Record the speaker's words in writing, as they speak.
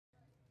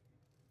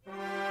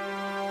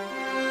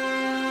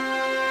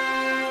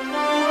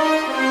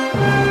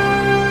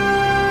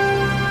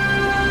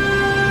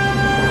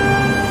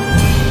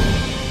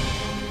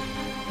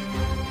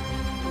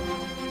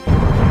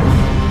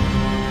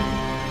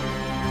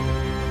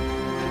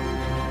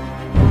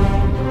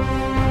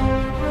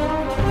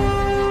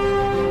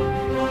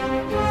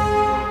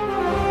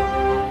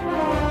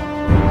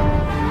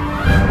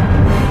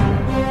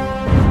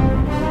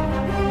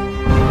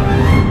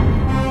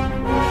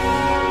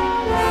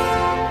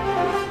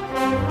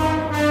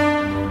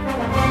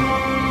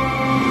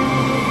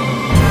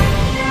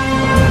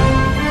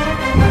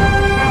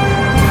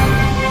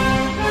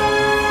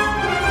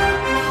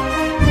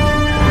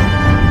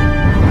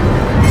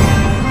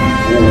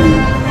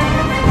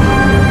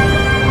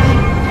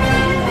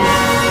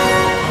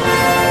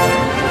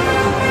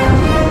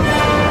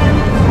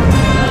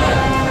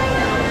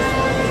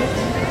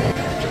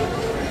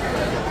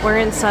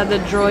inside the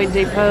Droid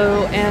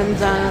Depot, and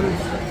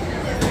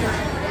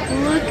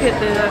look at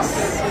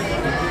this.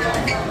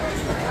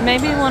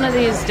 Maybe one of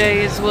these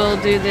days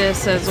we'll do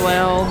this as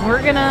well.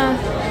 We're gonna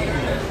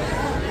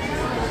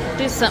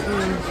do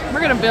something.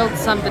 We're gonna build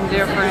something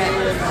different.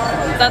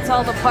 That's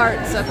all the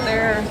parts up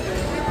there.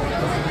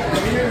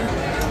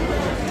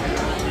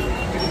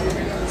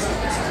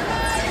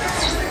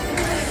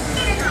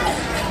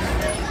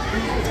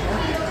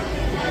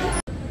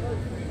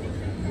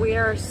 We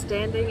are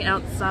standing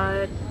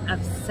outside of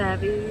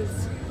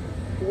Savi's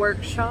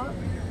workshop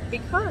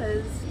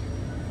because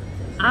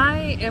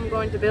I am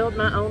going to build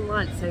my own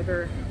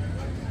lightsaber.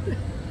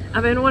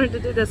 I've been wanting to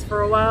do this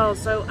for a while,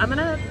 so I'm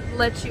gonna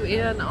let you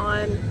in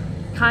on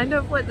kind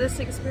of what this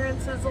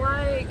experience is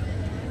like.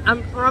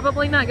 I'm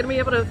probably not gonna be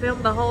able to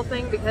film the whole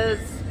thing because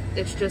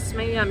it's just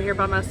me. I'm here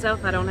by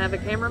myself. I don't have a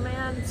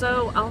cameraman,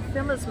 so I'll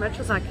film as much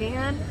as I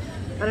can,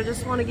 but I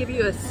just want to give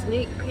you a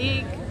sneak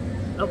peek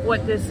of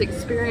what this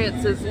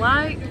experience is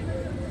like.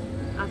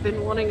 I've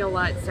been wanting a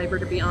lightsaber,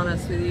 to be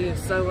honest with you,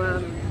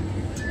 so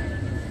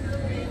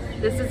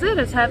this is it.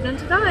 It's happening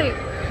tonight.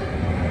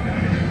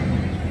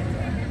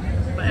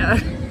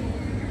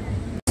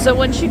 So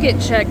once you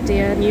get checked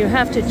in, you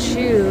have to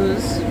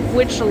choose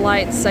which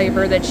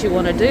lightsaber that you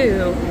want to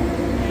do,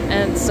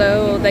 and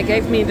so they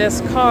gave me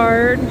this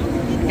card,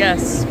 I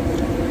guess,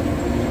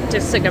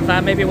 to signify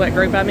maybe what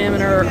group I'm in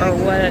or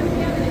what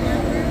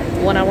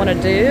one I want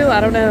to do. I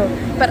don't know.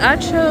 But I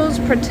chose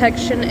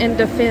protection and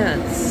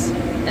defense.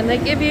 And they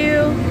give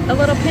you a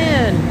little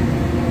pin.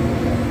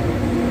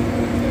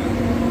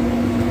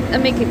 A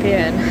Mickey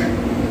pin.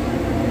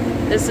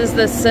 This is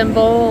the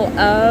symbol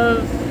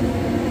of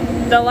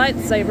the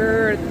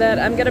lightsaber that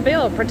I'm going to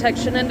build.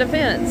 Protection and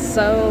defense.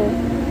 So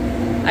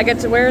I get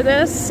to wear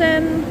this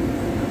and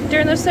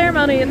during the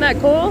ceremony. Isn't that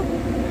cool?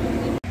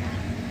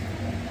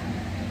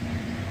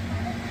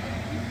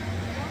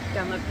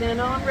 Got my pin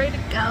on, ready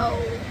to go.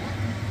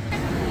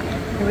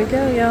 Here we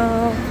go,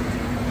 y'all.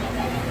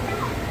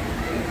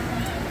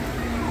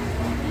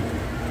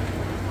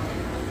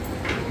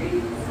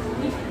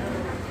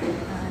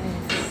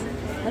 Nice.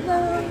 Hello.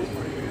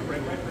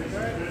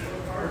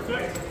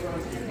 Perfect.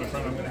 My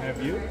friend, I'm going to have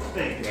you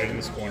right in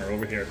this corner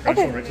over here.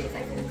 Okay. Right to the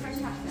front.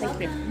 Thank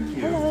you.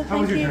 Hello. How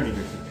was your journey?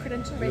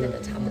 Credential right at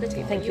the top of the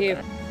table. Thank you. You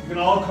can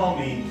all call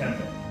me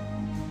Kevin.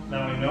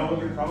 Now I know what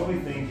you're probably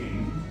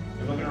thinking.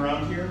 You're looking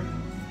around here,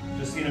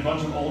 just seeing a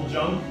bunch of old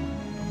junk.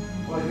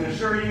 Well, I can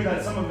assure you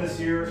that some of this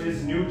here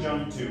is new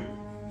junk too.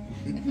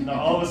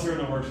 Now all of us here in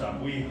the workshop,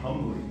 we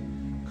humbly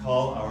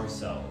call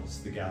ourselves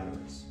the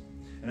Gatherers.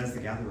 And as the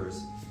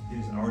Gatherers, it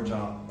is our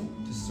job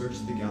to search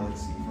the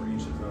galaxy for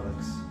ancient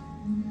relics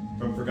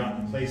from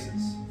forgotten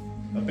places,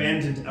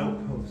 abandoned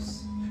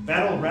outposts,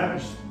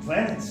 battle-ravaged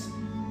planets,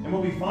 and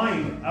what we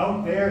find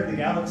out there in the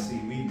galaxy,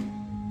 we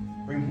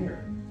bring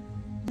here.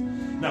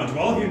 Now, do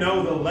all of you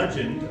know the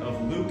legend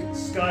of Luke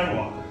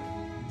Skywalker?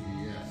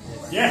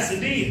 Yes,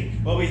 indeed.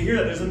 Well, we hear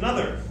that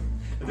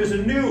there's a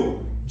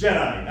new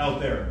Jedi out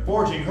there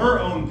forging her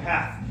own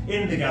path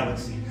in the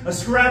galaxy. A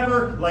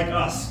scrapper like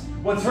us.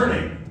 What's her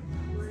name?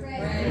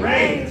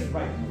 Rey. That's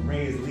right.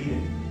 Rey is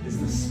leading. Is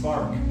the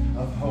spark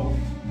of hope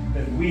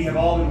that we have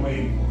all been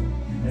waiting for.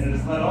 And it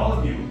has led all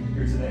of you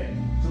here today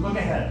to look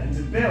ahead and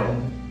to build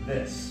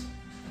this.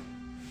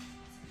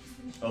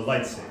 A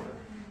lightsaber.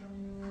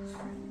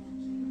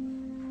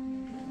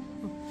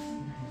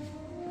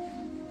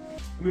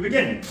 We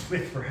begin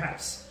with,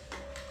 perhaps,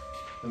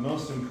 the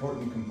most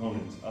important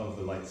component of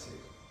the lightsaber.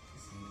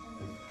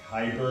 The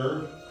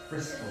Kyber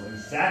crystal.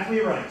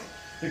 Exactly right.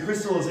 The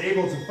crystal is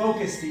able to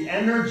focus the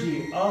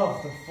energy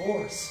of the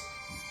Force,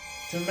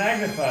 to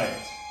magnify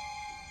it.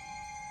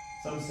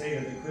 Some say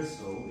that the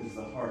crystal is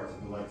the heart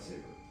of the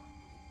lightsaber.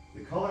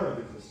 The color of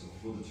the crystal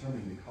will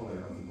determine the color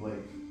of the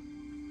blade.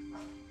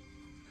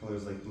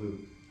 Colors like blue.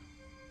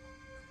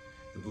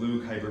 The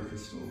blue Kyber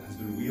crystal has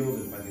been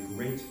wielded by the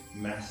great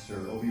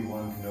master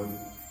Obi-Wan Kenobi,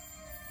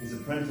 his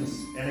apprentice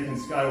Anakin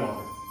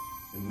Skywalker,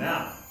 and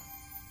now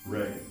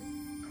Rey.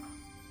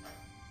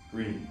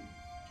 Green,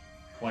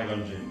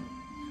 Qui-Gon Jinn,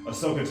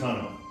 Ahsoka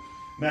Tano,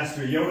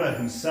 Master Yoda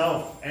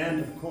himself, and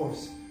of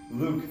course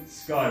Luke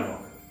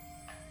Skywalker.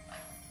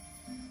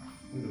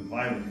 Look at the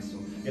violet crystal.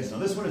 Yes, now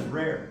this one is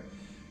rare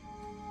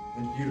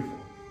and beautiful,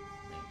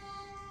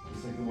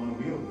 just like the one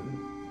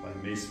wielded by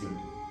Mace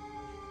Windu.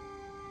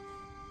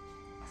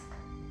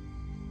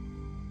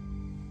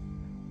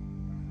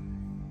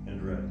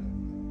 And red.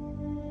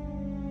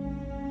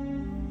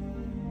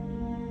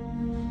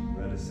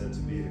 Red is said to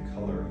be the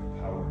color of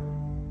power.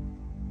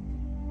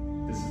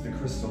 This is the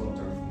crystal of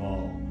Darth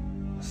Maul,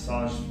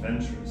 Asajj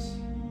Ventress,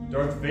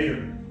 Darth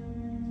Vader,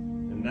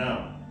 and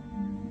now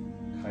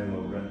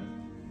Kylo Ren.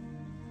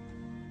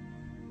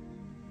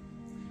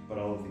 But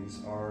all of these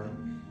are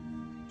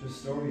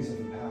just stories of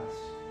the past.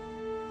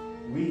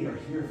 We are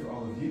here for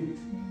all of you,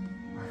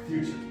 our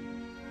future.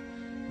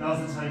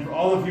 Now's the time for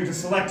all of you to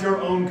select your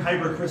own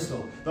Kyber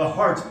crystal, the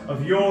heart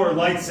of your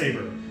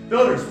lightsaber.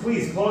 Builders,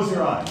 please close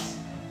your eyes.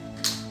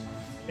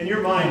 In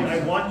your mind, I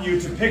want you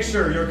to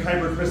picture your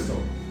Kyber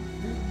crystal.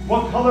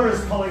 What color is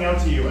calling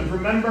out to you? And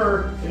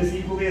remember, it is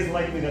equally as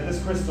likely that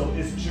this crystal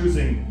is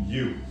choosing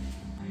you.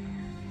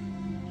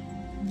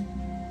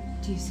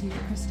 Do you see your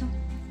crystal?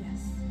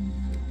 Yes.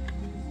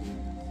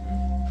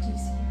 Do you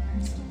see your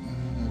crystal?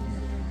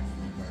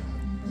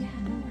 Yeah,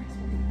 no worries.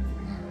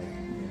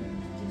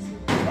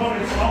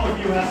 Opponents, all of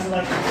you have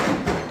selected.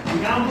 We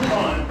now move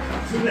on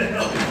to the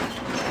hilt.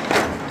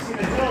 See,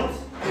 the hilt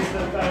is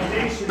the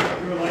foundation of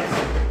your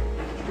lightsaber.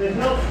 The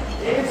hilt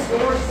is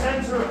your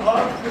center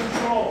of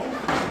control.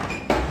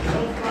 The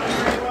hilt's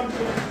primary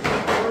function is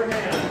that your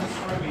hands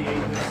are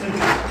being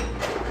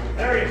centered.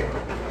 Very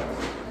important.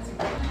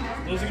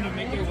 Those are going to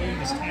make their way in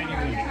this tiny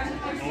room.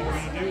 All we're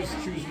going to do is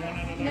choose one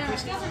end of that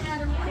crystal,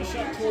 push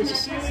up towards the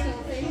ceiling, and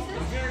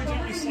very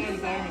gently slide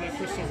the bottom of that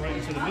crystal right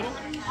into the middle.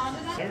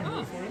 There, move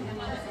it for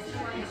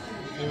you.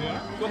 There we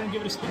are. Go ahead and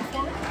give it a spin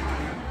for me.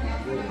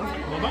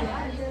 Perfect. Well done.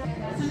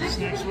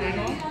 Snaps right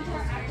on.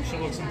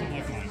 Should look something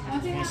like mine.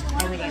 You must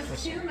cover that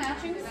crystal.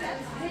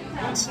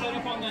 And slide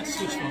up on that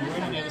switch phone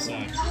right on the other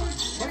side.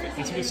 Perfect.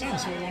 That's a good sound.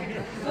 That's what we want to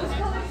hear.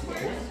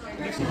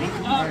 Next one.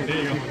 There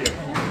you go.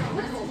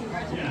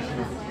 Yeah.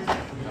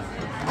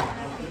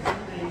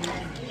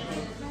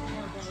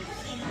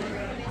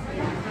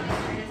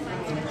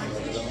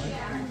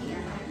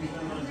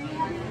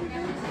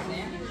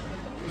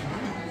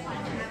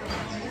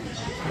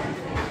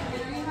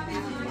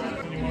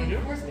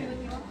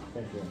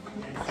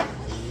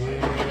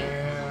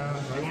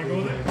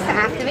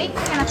 Activate.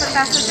 Can I put it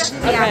back with you?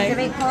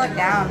 Deactivate, pull it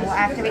down. We'll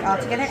activate all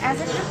together as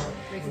a group.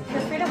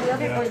 Feel free to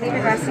wield it or leave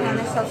it resting on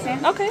this hill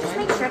stand. Okay. Just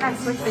make sure that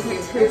switch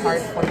isn't too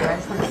hard for you. I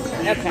just want to make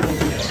sure. Okay.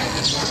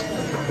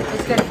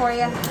 It's good for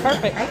you?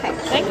 Perfect. Okay.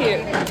 Thank you.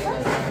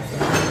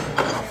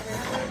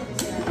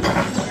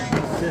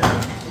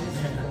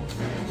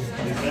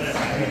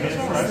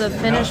 This is the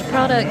finished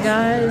product,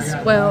 guys.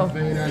 Well,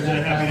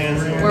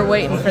 we're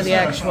waiting for the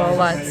actual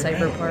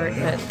lightsaber part,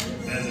 but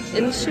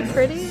isn't she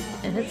pretty?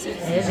 And it's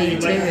heavy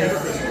too.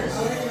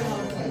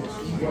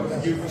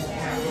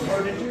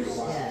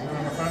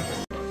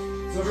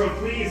 So everyone,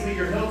 please leave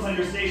your hilts on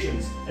your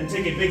stations and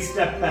take a big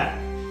step back.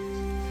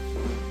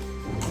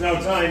 It's now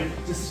time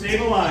to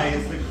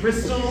stabilize the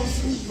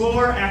crystals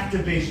for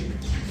activation.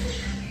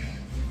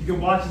 You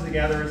can watch as the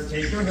gatherers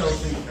take their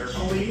hilts and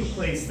carefully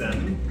place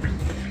them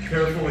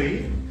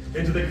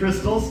into the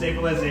crystal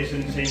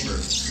stabilization chamber.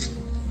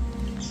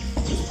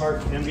 This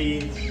part can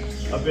be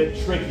a bit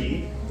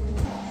tricky.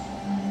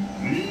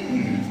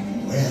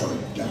 Well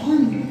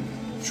done.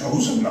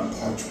 Chosen the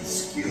part with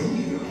skill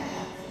you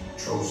have.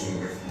 Chosen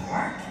with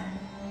heart.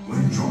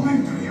 When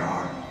joined they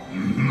are,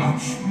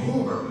 much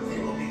more they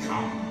will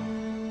become.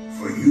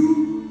 For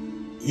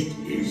you, it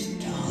is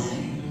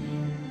time.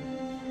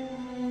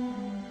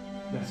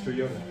 Master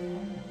Yoda.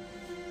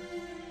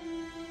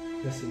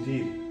 Yes,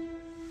 indeed.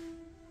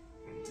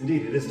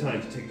 Indeed, it is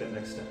time to take that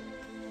next step.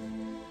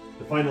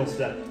 The final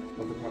step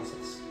of the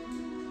process.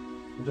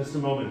 In just a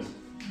moment,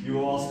 you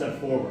will all step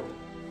forward.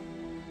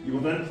 You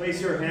will then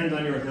place your hand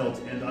on your hilt,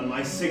 and on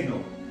my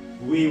signal,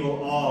 we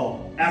will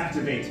all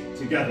activate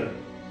together.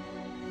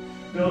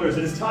 Builders,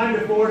 it is time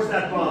to forge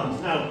that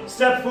bond. Now,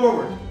 step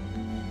forward.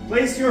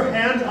 Place your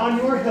hand on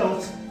your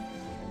hilt,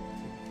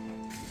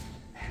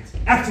 and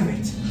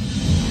activate.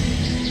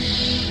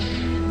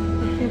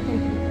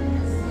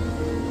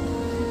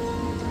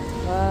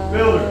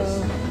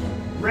 Builders,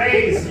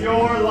 raise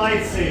your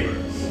lightsabers.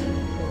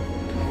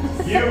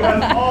 You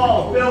have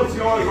all built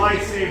your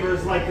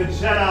lightsabers like the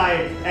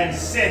Jedi and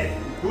Sith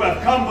who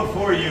have come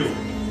before you.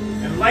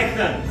 And like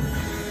them,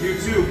 you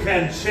too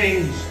can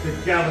change the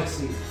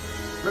galaxy.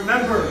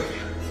 Remember,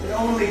 it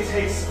only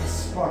takes a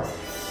spark.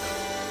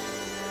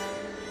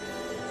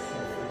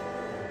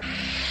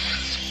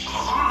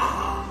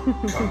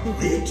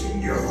 Complete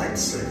your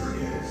lightsaber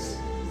is.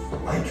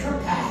 Light your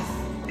path,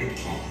 it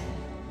can.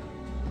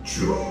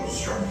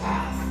 Choose your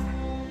path.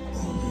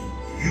 Only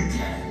you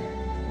can.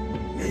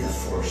 May the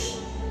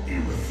Force be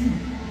with you.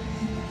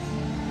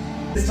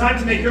 It's time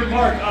to make your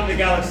mark on the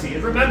galaxy.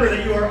 And remember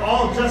that you are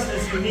all just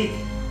as unique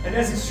and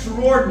as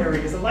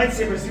extraordinary as the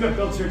lightsabers you have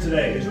built here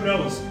today. And who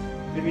knows,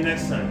 maybe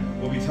next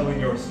time we'll be telling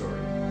your story.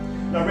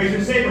 Now raise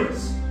your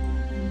sabers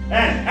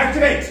and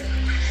activate!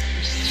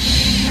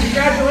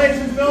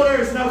 Congratulations,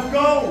 builders! Now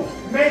go!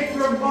 Make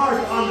your mark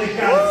on the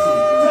galaxy!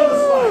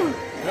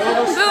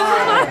 Till the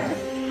spire!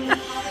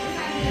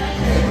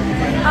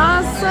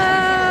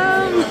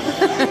 Awesome!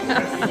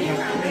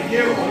 Thank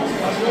you!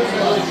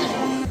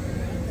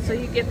 So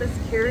you get this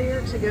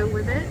carrier to go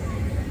with it,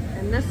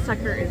 and this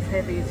sucker is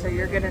heavy, so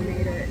you're gonna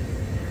need it.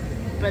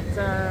 But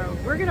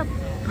we're gonna,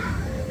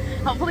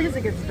 hopefully as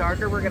it gets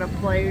darker, we're gonna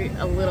play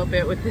a little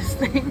bit with this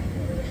thing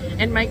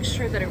and make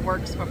sure that it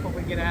works before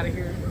we get out of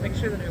here. Make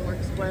sure that it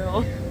works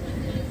well.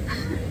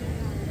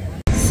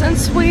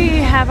 Since we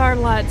have our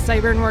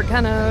lightsaber and we're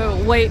kind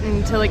of waiting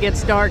until it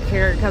gets dark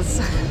here,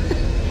 because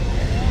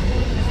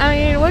I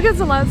mean, what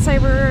good's a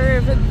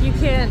lightsaber if you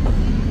can't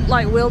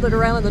like wield it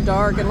around in the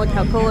dark, and look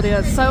how cool it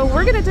is. So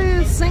we're gonna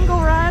do single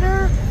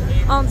rider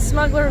on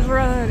Smuggler's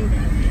Run.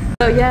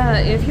 So yeah,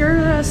 if you're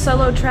a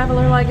solo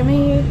traveler like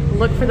me,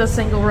 look for the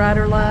single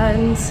rider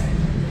lines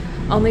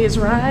on these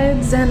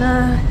rides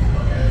and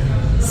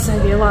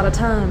save you a lot of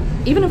time.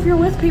 Even if you're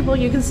with people,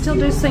 you can still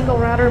do single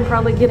rider and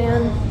probably get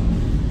in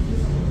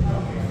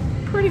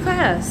pretty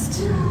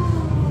fast.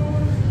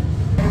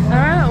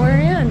 Alright, we're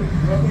in.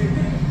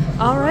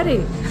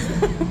 Already.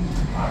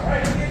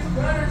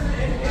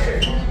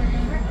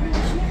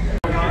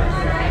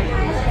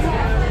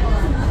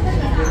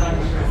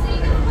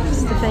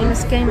 It's the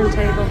famous gaming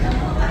table.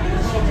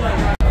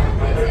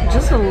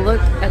 Just a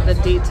look at the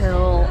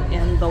detail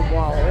in the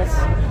walls.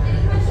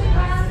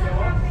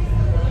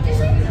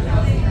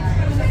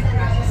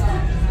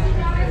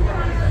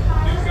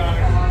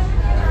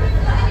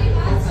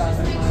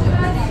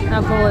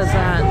 How cool is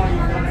that?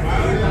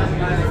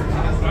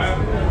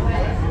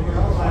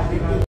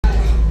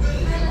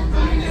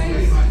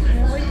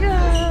 Here we go.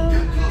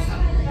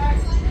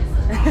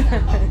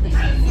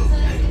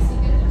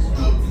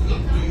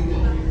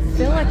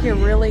 Feel like you're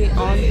really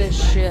on this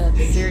ship,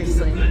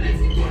 seriously.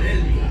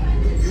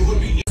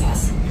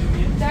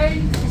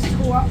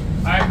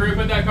 Alright, crew,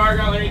 put that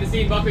cargo underneath the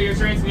seat, buckle your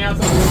trains from the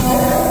outside.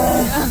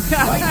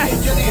 Flight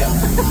engineer,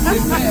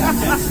 prepare.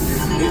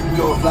 Hit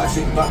your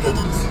flashing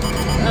buttons.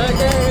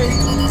 Okay.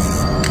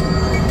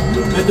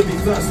 You better be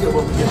faster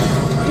when we get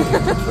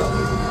into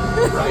trouble.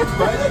 Right,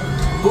 pilot?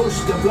 Push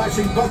the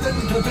flashing button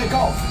to take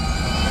off.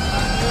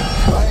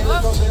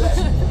 Pilot on the left.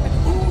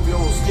 Move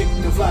your stick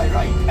to fly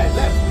right and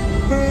left.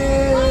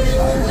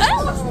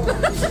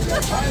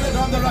 Pilot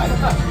on the right.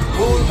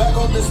 Pull back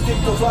on the stick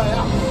to fly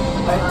up.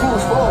 And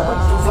push forward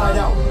to fly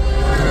down.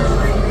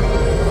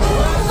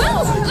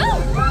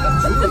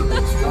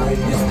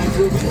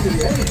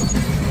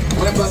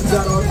 Weapons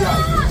are on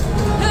right.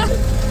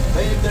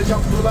 Make the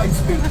jump to light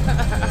speed.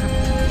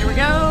 Here we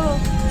go.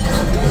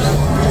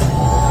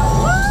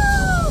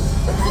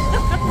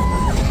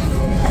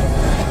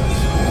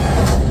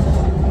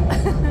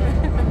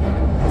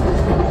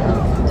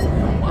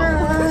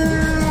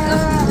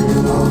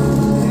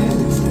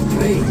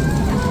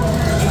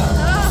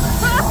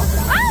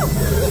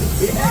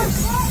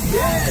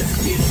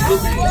 Yes, it's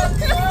moving.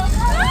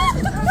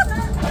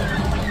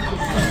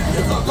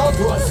 It's not on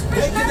to us.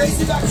 Take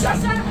evasive action.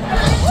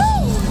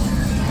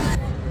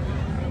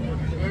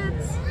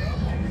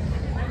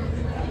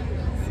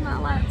 It's my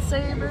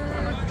lightsaber.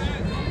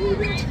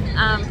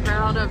 I'm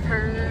proud of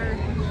her.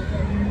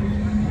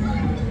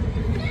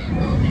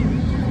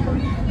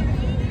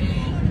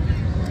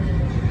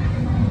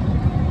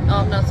 Oh,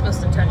 I'm not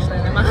supposed to touch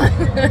that, am I?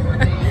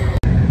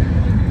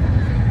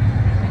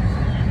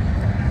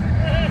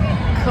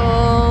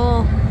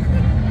 Cool.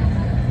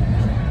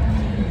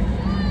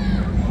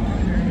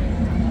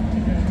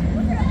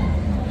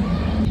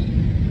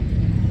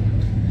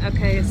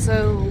 Okay,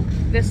 so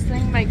this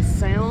thing makes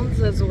sounds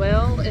as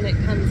well, and it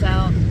comes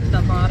out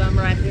the bottom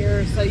right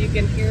here, so you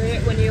can hear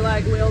it when you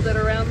like wield it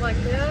around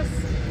like this,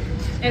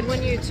 and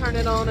when you turn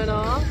it on and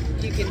off,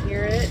 you can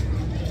hear it.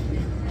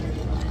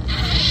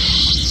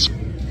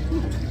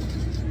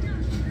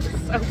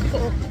 So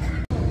cool.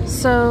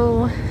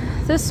 So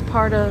this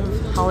part of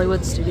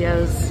Hollywood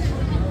Studios,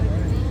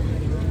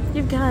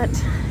 you've got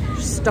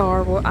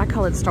Star Wars, I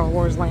call it Star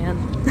Wars land.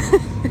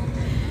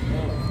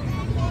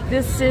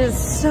 This is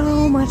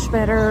so much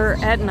better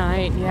at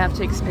night. You have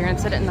to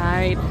experience it at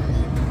night.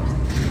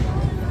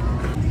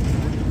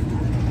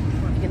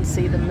 You can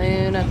see the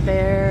moon up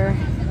there.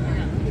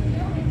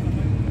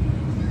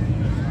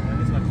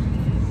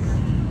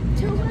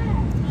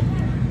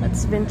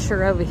 Let's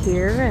venture over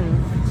here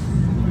and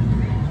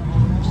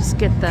just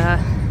get the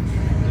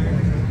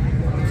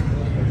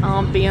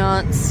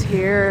ambiance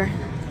here.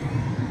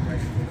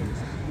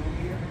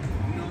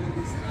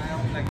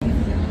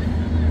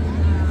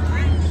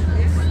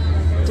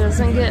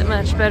 Doesn't get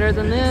much better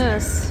than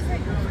this.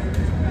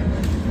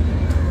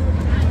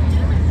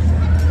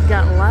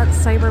 Got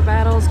lightsaber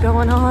battles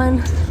going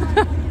on.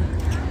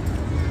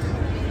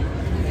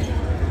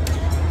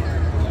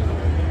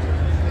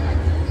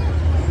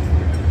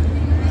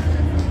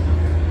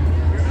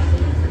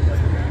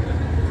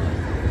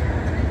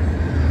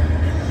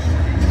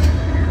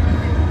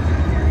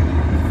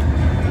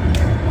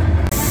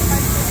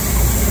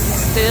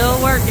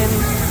 Still working.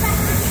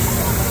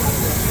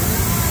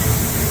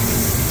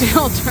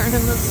 Still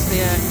turning the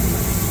stick.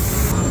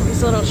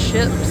 These little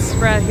ships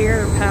right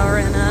here are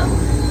powering up.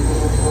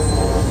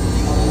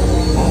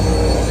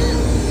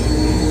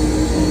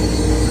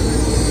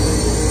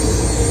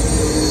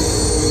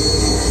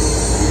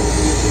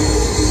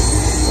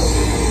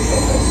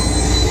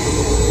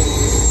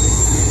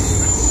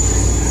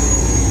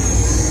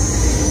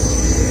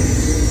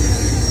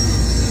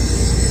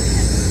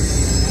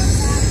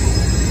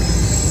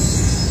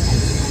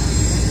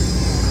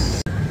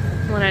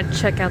 I want to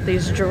check out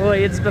these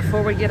droids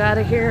before we get out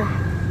of here.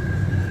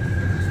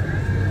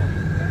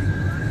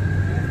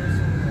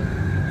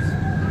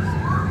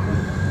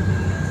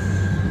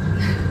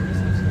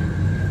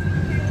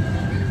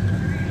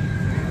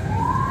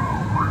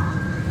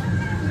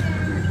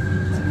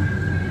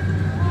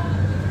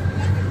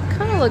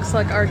 Kind of looks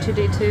like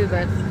R2-D2,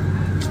 but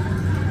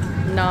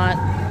not.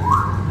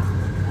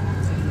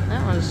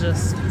 That one's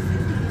just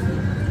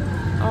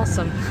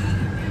awesome.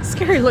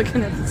 Scary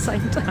looking at the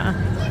same time.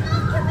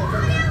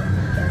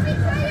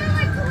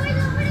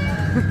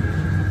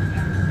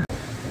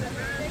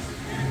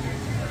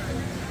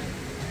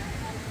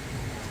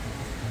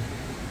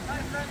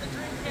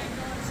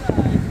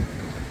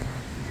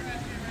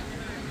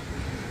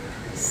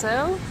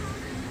 So,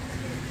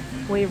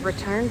 we've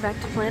returned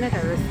back to planet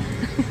Earth.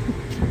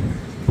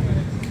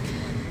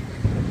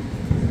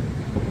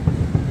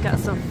 Got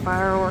some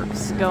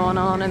fireworks going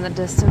on in the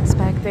distance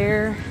back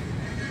there.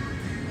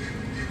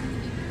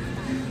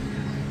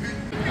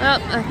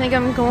 Well, I think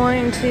I'm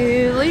going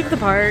to leave the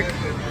park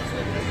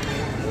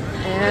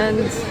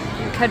and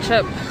catch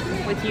up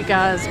with you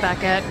guys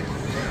back at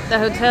the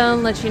hotel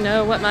and let you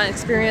know what my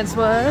experience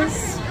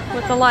was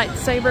with the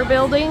lightsaber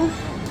building.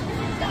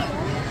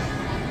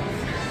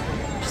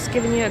 Just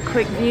giving you a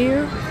quick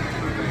view.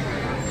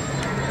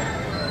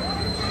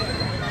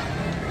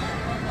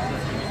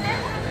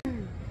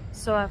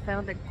 So I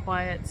found a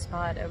quiet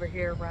spot over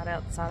here right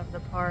outside of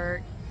the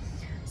park.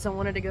 So I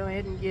wanted to go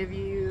ahead and give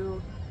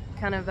you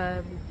kind of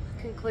a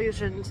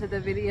conclusion to the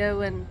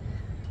video and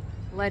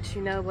let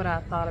you know what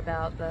I thought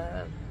about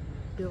the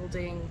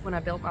building when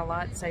I built my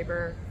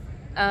lightsaber.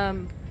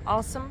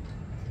 Awesome.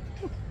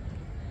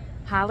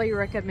 Highly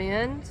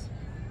recommend.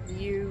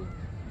 You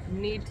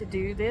need to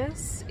do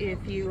this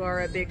if you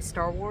are a big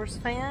Star Wars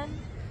fan.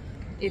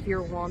 If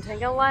you're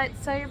wanting a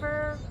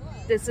lightsaber,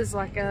 this is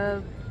like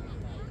a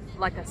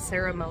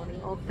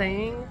ceremonial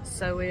thing,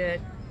 so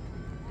it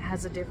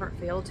has a different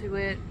feel to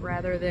it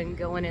rather than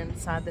going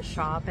inside the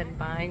shop and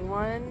buying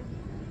one.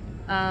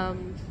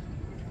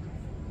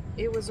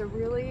 It was a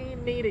really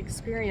neat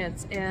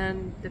experience,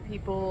 and the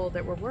people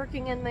that were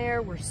working in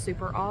there were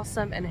super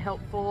awesome and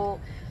helpful.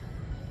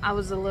 I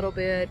was a little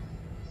bit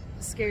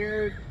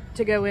scared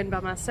to go in by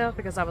myself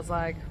because I was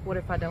like, what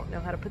if I don't know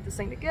how to put this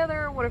thing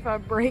together? What if I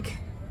break?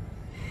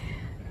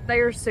 They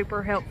are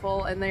super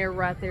helpful, and they are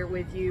right there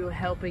with you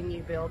helping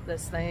you build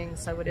this thing,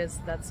 so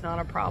that's not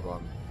a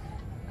problem.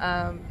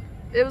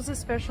 It was a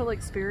special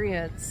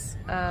experience.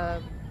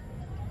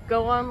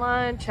 Go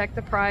online, check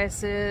the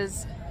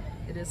prices.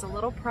 It is a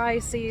little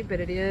pricey, but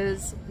it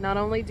is, not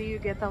only do you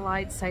get the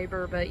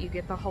lightsaber, but you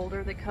get the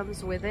holder that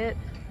comes with it.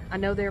 I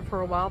know there for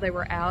a while they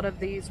were out of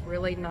these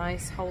really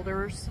nice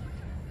holders,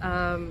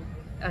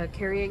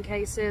 carrying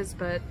cases,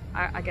 but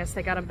I guess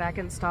they got them back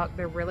in stock.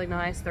 They're really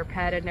nice. They're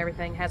padded and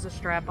everything, has a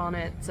strap on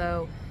it.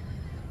 So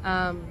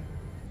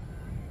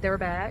they're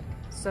back.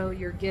 So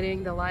you're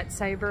getting the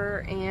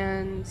lightsaber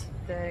and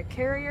the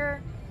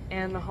carrier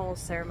and the whole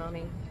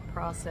ceremony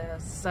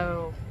process.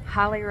 So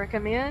highly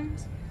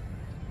recommend.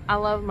 I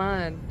love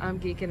mine. I'm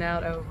geeking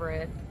out over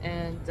it,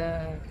 and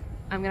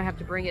I'm gonna have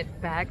to bring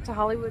it back to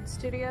Hollywood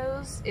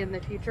Studios in the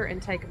future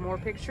and take more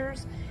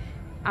pictures.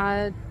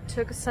 I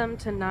took some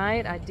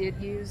tonight. I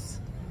did use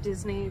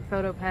Disney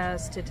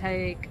PhotoPass to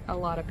take a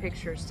lot of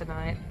pictures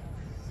tonight.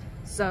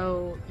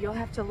 So you'll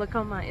have to look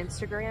on my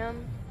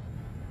Instagram,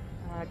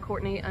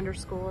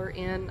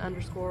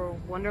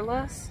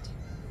 Courtney_in_Wanderlust,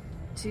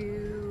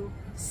 to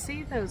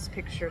see those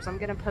pictures. I'm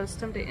gonna post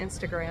them to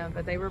Instagram,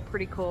 but they were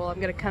pretty cool. I'm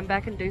gonna come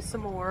back and do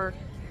some more.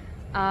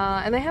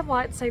 And they have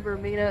lightsaber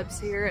meetups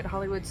here at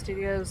Hollywood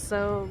Studios,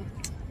 so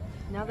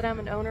now that I'm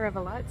an owner of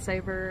a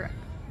lightsaber,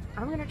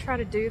 I'm gonna try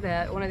to do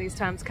that one of these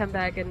times, come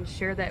back and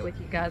share that with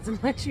you guys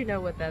and let you know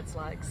what that's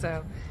like.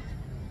 So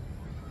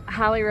I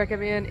highly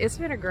recommend. It's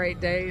been a great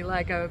day,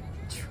 like a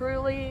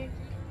truly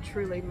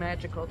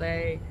magical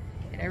day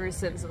in every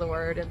sense of the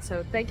word. And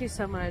so thank you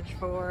so much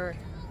for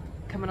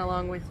coming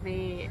along with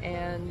me,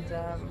 and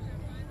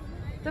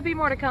there'll be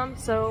more to come,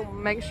 so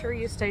make sure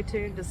you stay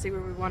tuned to see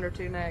where we wander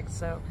to next.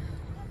 So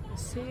we'll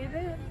see you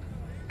then.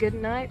 Good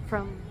night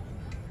from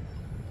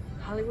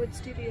Hollywood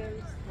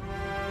Studios.